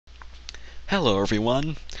Hello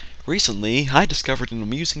everyone! Recently, I discovered an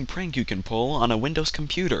amusing prank you can pull on a Windows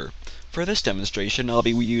computer. For this demonstration, I'll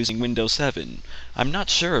be using Windows 7. I'm not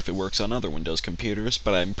sure if it works on other Windows computers,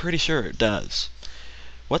 but I'm pretty sure it does.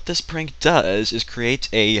 What this prank does is create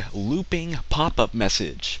a looping pop-up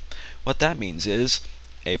message. What that means is,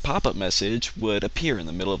 a pop-up message would appear in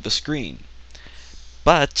the middle of the screen.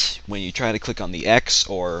 But when you try to click on the X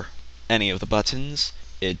or any of the buttons,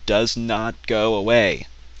 it does not go away.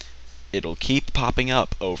 It'll keep popping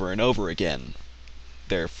up over and over again.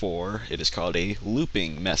 Therefore, it is called a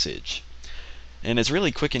looping message. And it's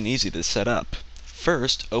really quick and easy to set up.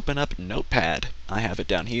 First, open up Notepad. I have it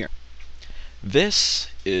down here. This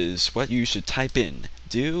is what you should type in.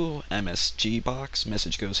 Do Msgbox,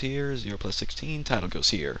 message goes here, 0+16, title goes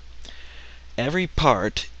here. Every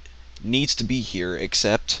part needs to be here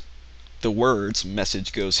except the words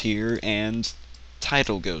message goes here and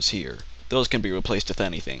title goes here. Those can be replaced with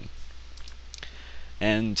anything.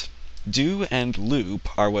 And do and loop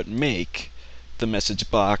are what make the message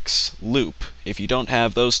box loop. If you don't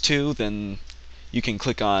have those two, then you can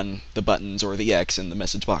click on the buttons or the X and the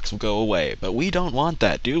message box will go away. But we don't want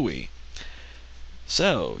that, do we?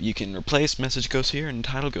 So you can replace message goes here and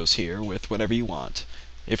title goes here with whatever you want.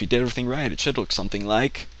 If you did everything right, it should look something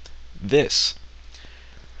like this.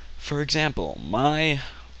 For example, my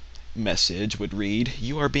message would read,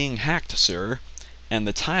 "You are being hacked, sir." And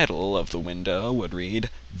the title of the window would read,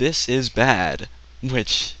 "This is bad,"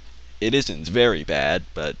 which it isn't very bad,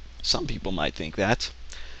 but some people might think that.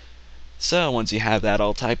 So once you have that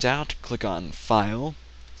all typed out, click on File,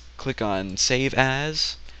 click on Save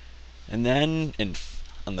As, and then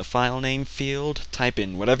on the file name field, type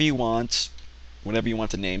in whatever you want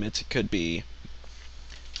to name it. It could be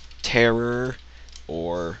terror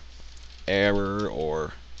or error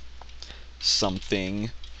or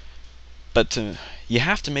something. But you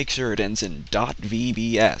have to make sure it ends in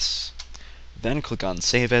 .vbs. Then click on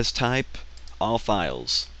Save As Type, All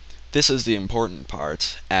Files. This is the important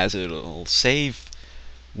part, as it'll save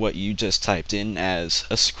what you just typed in as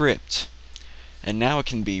a script. And now it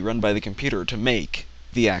can be run by the computer to make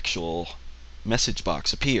the actual message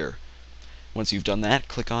box appear. Once you've done that,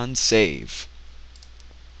 click on Save.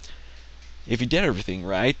 If you did everything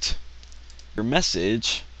right, your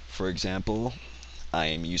message, for example, I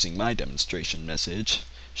am using my demonstration message,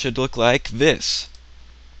 should look like this.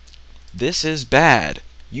 "This is bad.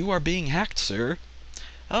 You are being hacked, sir."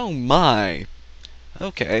 Oh my!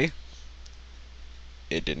 Okay.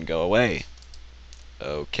 It didn't go away.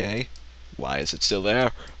 Okay. Why is it still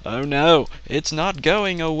there? Oh no! It's not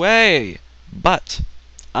going away! But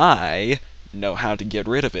I know how to get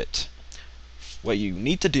rid of it. What you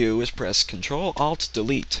need to do is press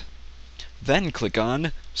Ctrl+Alt+Delete. Then click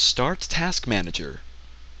on Start Task Manager.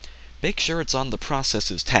 Make sure it's on the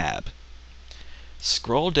Processes tab.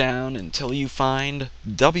 Scroll down until you find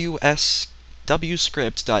wscript.exe.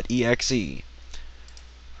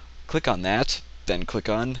 Click on that, then click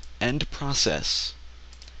on End Process.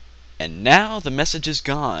 And now the message is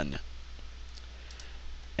gone.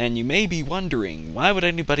 And you may be wondering, why would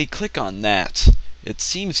anybody click on that? It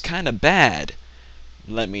seems kinda bad.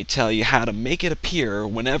 Let me tell you how to make it appear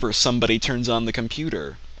whenever somebody turns on the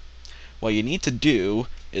computer. What you need to do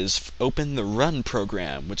is open the Run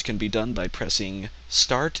program, which can be done by pressing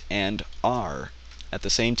Start and R at the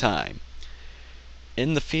same time.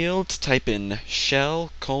 In the field, type in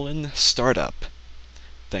shell:startup.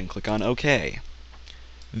 Then click on OK.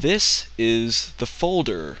 This is the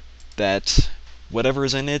folder that whatever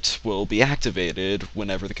is in it will be activated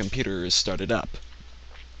whenever the computer is started up.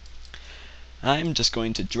 I'm just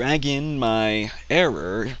going to drag in my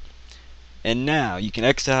error, and now you can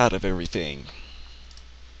X out of everything.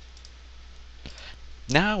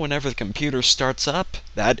 Now whenever the computer starts up,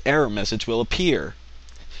 that error message will appear.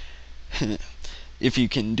 If you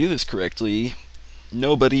can do this correctly,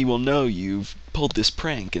 nobody will know you've pulled this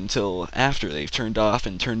prank until after they've turned off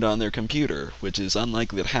and turned on their computer, which is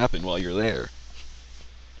unlikely to happen while you're there.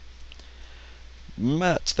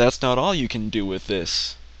 But that's not all you can do with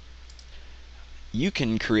this. You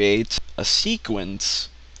can create a sequence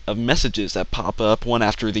of messages that pop up one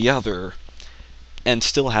after the other and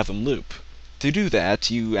still have them loop. To do that,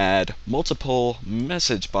 you add multiple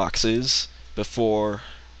message boxes before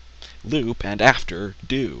loop and after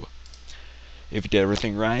do. If you did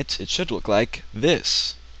everything right, it should look like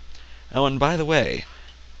this. Oh, and by the way,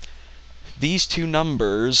 these two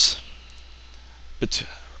numbers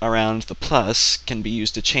around the plus can be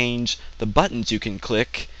used to change the buttons you can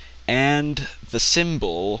click and the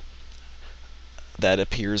symbol that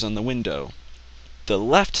appears on the window. The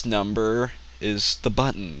left number is the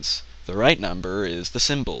buttons. The right number is the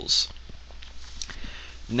symbols.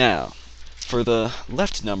 Now, for the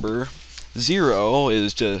left number, 0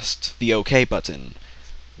 is just the OK button.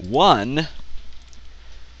 1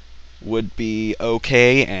 would be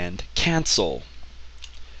OK and cancel.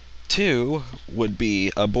 2 would be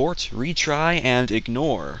abort, retry, and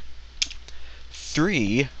ignore.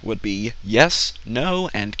 3 would be yes, no,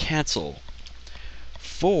 and cancel.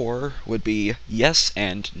 4 would be yes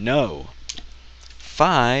and no.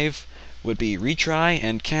 5 would be retry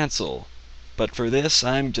and cancel. But for this,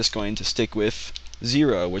 I'm just going to stick with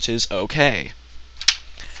 0, which is OK.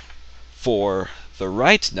 For the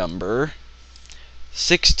right number,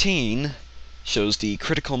 16 shows the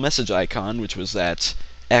critical message icon, which was that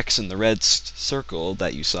X in the red circle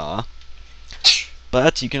that you saw.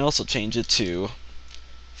 But you can also change it to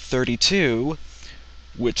 32,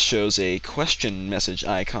 which shows a question message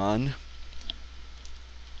icon,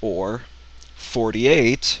 or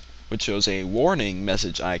 48, which shows a warning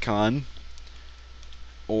message icon,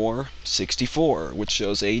 or 64, which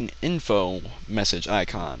shows an info message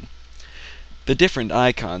icon. The different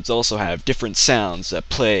icons also have different sounds that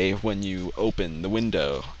play when you open the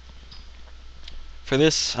window. For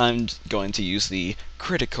this, I'm going to use the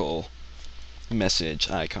critical message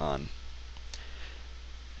icon.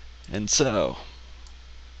 And so,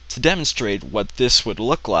 to demonstrate what this would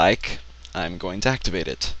look like, I'm going to activate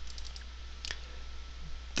it.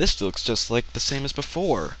 This looks just like the same as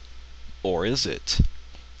before. Or is it?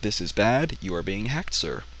 This is bad. You are being hacked,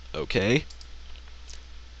 sir. Okay.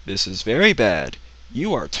 This is very bad.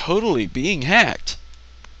 You are totally being hacked.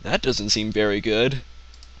 That doesn't seem very good.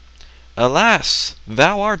 Alas,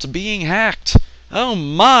 thou art being hacked. Oh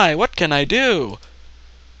my, what can I do?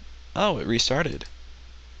 Oh, it restarted.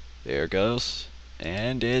 There it goes.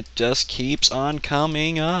 And it just keeps on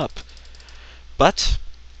coming up. But,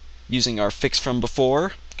 using our fix from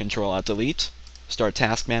before, Ctrl+Alt+Delete, Start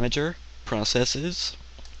Task Manager, Processes,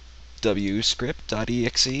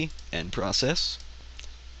 wscript.exe, and Process,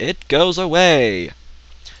 it goes away.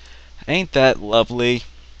 Ain't that lovely?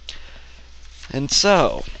 And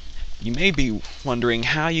so, you may be wondering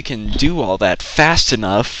how you can do all that fast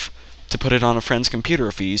enough to put it on a friend's computer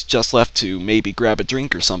if he's just left to maybe grab a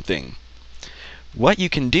drink or something. What you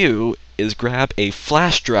can do is grab a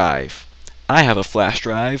flash drive. I have a flash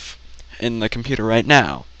drive in the computer right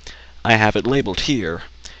now. I have it labeled here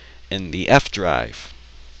in the F drive.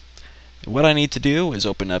 What I need to do is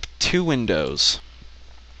open up two windows.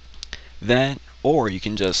 Then, or you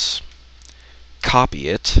can just copy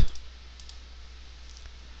it.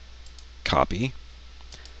 Copy.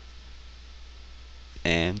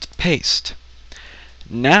 And paste.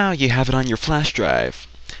 Now you have it on your flash drive.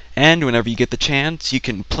 And whenever you get the chance, you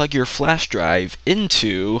can plug your flash drive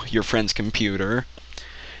into your friend's computer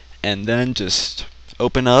and then just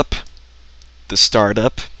open up the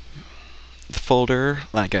startup folder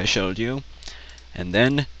like I showed you, and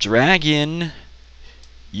then drag in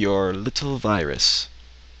your little virus.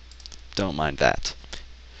 Don't mind that.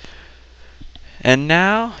 And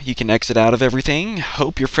now you can exit out of everything.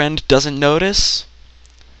 Hope your friend doesn't notice.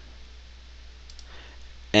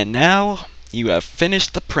 And now you have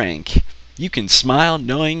finished the prank. You can smile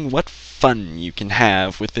knowing what fun you can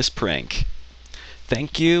have with this prank.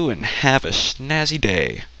 Thank you and have a snazzy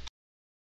day.